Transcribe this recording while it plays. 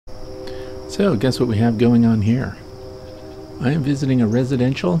So, guess what we have going on here? I am visiting a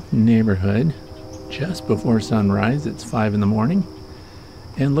residential neighborhood just before sunrise. It's 5 in the morning.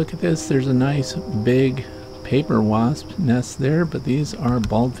 And look at this, there's a nice big paper wasp nest there, but these are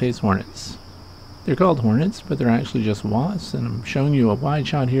bald faced hornets. They're called hornets, but they're actually just wasps, and I'm showing you a wide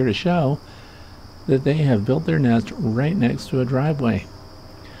shot here to show that they have built their nest right next to a driveway.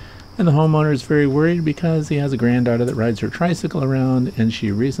 And the homeowner is very worried because he has a granddaughter that rides her tricycle around, and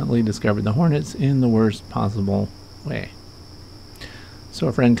she recently discovered the hornets in the worst possible way. So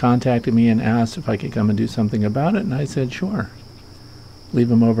a friend contacted me and asked if I could come and do something about it, and I said sure. Leave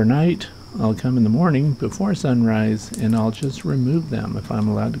them overnight. I'll come in the morning before sunrise, and I'll just remove them if I'm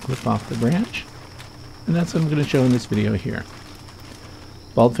allowed to clip off the branch. And that's what I'm going to show in this video here.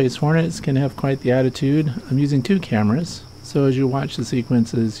 Bald-faced hornets can have quite the attitude. I'm using 2 cameras, so as you watch the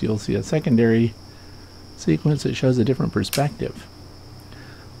sequences, you'll see a secondary sequence that shows a different perspective.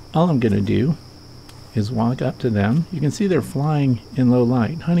 All I'm going to do is walk up to them. You can see they're flying in low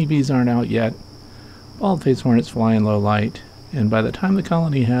light. Honeybees aren't out yet. Bald-faced hornets fly in low light, and by the time the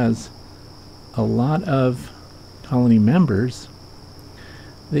colony has a lot of colony members,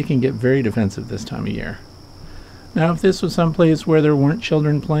 they can get very defensive this time of year. Now, if this was someplace where there weren't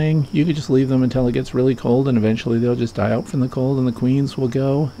children playing, you could just leave them until it gets really cold, and eventually they'll just die out from the cold, and the queens will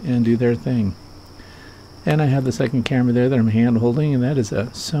go and do their thing. And I have the second camera there that I'm hand holding, and that is a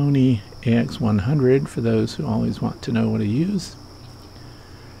Sony AX100 for those who always want to know what to use.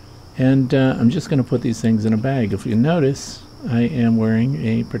 And I'm just going to put these things in a bag. If you notice, I am wearing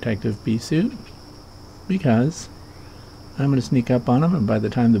a protective bee suit because I'm going to sneak up on them, and by the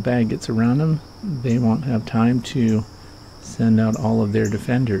time the bag gets around them, they won't have time to send out all of their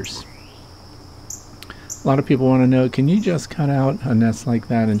defenders. A lot of people want to know, can you just cut out a nest like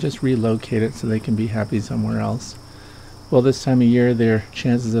that and just relocate it so they can be happy somewhere else? Well, this time of year, their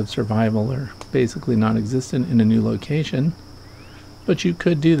chances of survival are basically non-existent in a new location, but you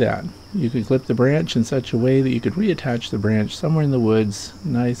could do that. You could clip the branch in such a way that you could reattach the branch somewhere in the woods,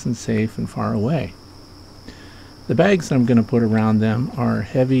 nice and safe and far away. The bags that I'm going to put around them are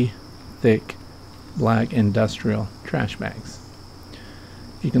heavy, thick, black industrial trash bags.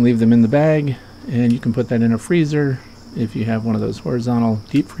 You can leave them in the bag, and you can put that in a freezer. If you have one of those horizontal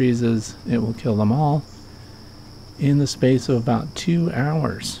deep freezes, it will kill them all in the space of about 2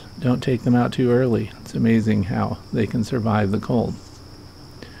 hours. Don't take them out too early. It's amazing how they can survive the cold.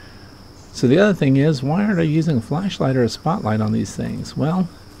 So the other thing is, why aren't I using a flashlight or a spotlight on these things? Well,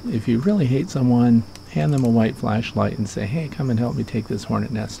 if you really hate someone, hand them a white flashlight and say, hey, come and help me take this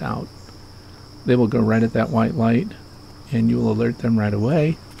hornet nest out. They will go right at that white light, and you will alert them right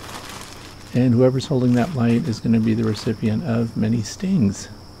away. And whoever's holding that light is going to be the recipient of many stings.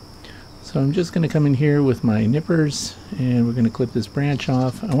 So I'm just going to come in here with my nippers, and we're going to clip this branch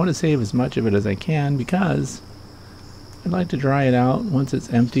off. I want to save as much of it as I can because I'd like to dry it out once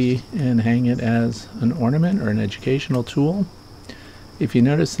it's empty and hang it as an ornament or an educational tool. If you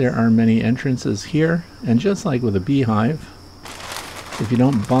notice, there are many entrances here, and just like with a beehive, if you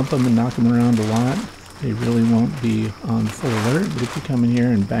don't bump them and knock them around a lot, they really won't be on full alert. But if you come in here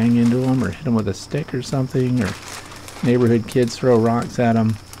and bang into them or hit them with a stick or something, or neighborhood kids throw rocks at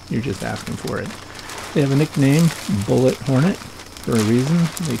them, you're just asking for it. They have a nickname, Bullet Hornet, for a reason.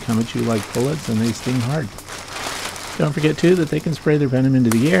 They come at you like bullets and they sting hard. Don't forget too that they can spray their venom into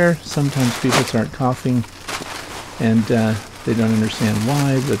the air. Sometimes people start coughing and they don't understand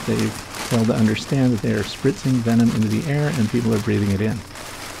why, but they've failed to understand that they are spritzing venom into the air and people are breathing it in.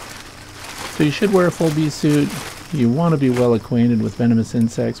 So you should wear a full bee suit. You want to be well acquainted with venomous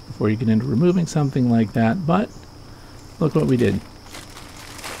insects before you get into removing something like that, but look what we did.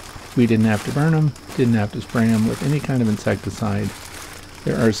 We didn't have to burn them, didn't have to spray them with any kind of insecticide.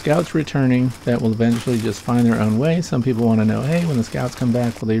 There are scouts returning that will eventually just find their own way. Some people want to know, hey, when the scouts come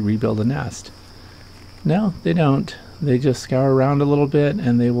back, will they rebuild a nest? No, they don't. They just scour around a little bit,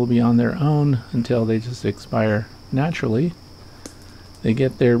 and they will be on their own until they just expire naturally. They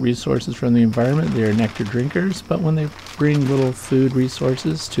get their resources from the environment. They are nectar drinkers, but when they bring little food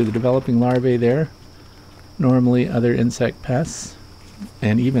resources to the developing larvae there, normally other insect pests,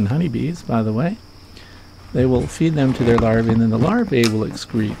 and even honeybees, by the way, they will feed them to their larvae, and then the larvae will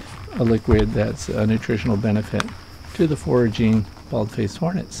excrete a liquid that's a nutritional benefit to the foraging bald-faced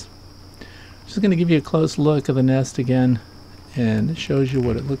hornets. Just going to give you a close look of the nest again, and it shows you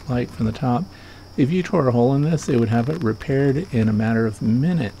what it looked like from the top. If you tore a hole in this, they would have it repaired in a matter of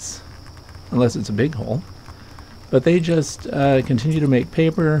minutes, unless it's a big hole. But they just continue to make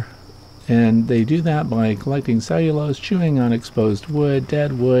paper, and they do that by collecting cellulose, chewing on exposed wood,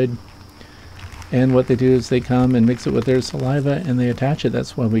 dead wood, And what they do is they come and mix it with their saliva and they attach it.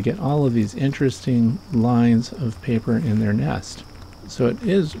 That's why we get all of these interesting lines of paper in their nest. So it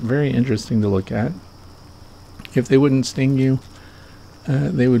is very interesting to look at. If they wouldn't sting you,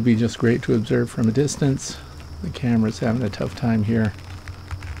 they would be just great to observe from a distance. The camera's having a tough time here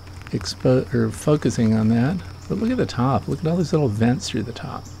focusing on that. But look at the top. Look at all these little vents through the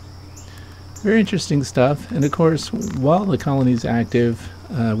top. Very interesting stuff. And of course, while the colony is active,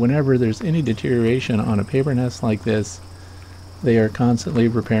 whenever there's any deterioration on a paper nest like this, they are constantly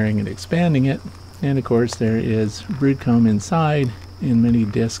repairing and expanding it. And of course, there is brood comb inside in many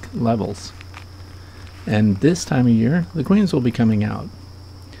disc levels. And this time of year, the queens will be coming out.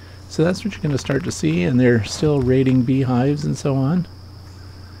 So that's what you're going to start to see, and they're still raiding beehives and so on.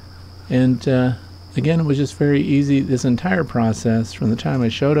 And again, it was just very easy, this entire process, from the time I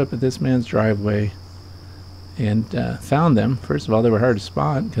showed up at this man's driveway and found them. First of all, they were hard to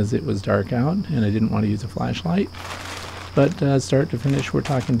spot because it was dark out and I didn't want to use a flashlight. But start to finish, we're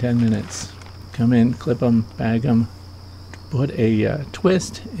talking 10 minutes. Come in, clip them, bag them, put a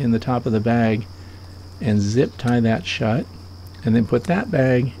twist in the top of the bag and zip tie that shut, and then put that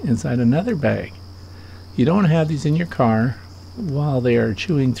bag inside another bag. You don't want to have these in your car while they are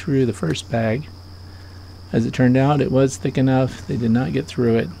chewing through the first bag. As it turned out, it was thick enough, they did not get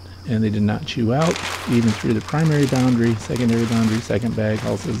through it, and they did not chew out, even through the primary boundary, secondary boundary, second bag,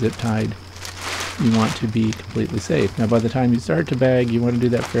 also zip tied. You want to be completely safe. Now by the time you start to bag, you want to do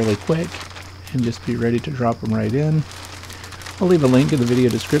that fairly quick, and just be ready to drop them right in. I'll leave a link in the video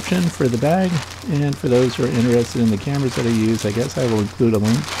description for the bag, and for those who are interested in the cameras that I use, I guess I will include a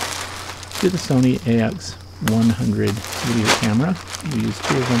link to the Sony AX100 video camera. We use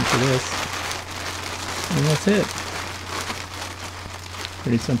 2 of them for this, and that's it.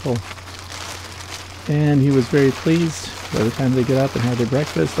 Pretty simple. And he was very pleased. By the time they get up and have their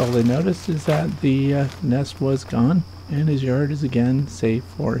breakfast, all they noticed is that the nest was gone, and his yard is again safe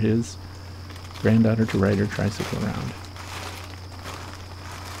for his granddaughter to ride her tricycle around.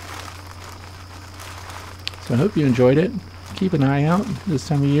 So I hope you enjoyed it. Keep an eye out this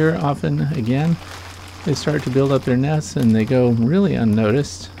time of year. Often, again, they start to build up their nests and they go really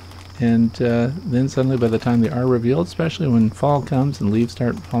unnoticed. And then suddenly by the time they are revealed, especially when fall comes and leaves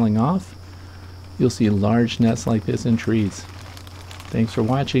start falling off, you'll see large nests like this in trees. Thanks for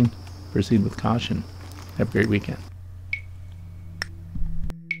watching. Proceed with caution. Have a great weekend.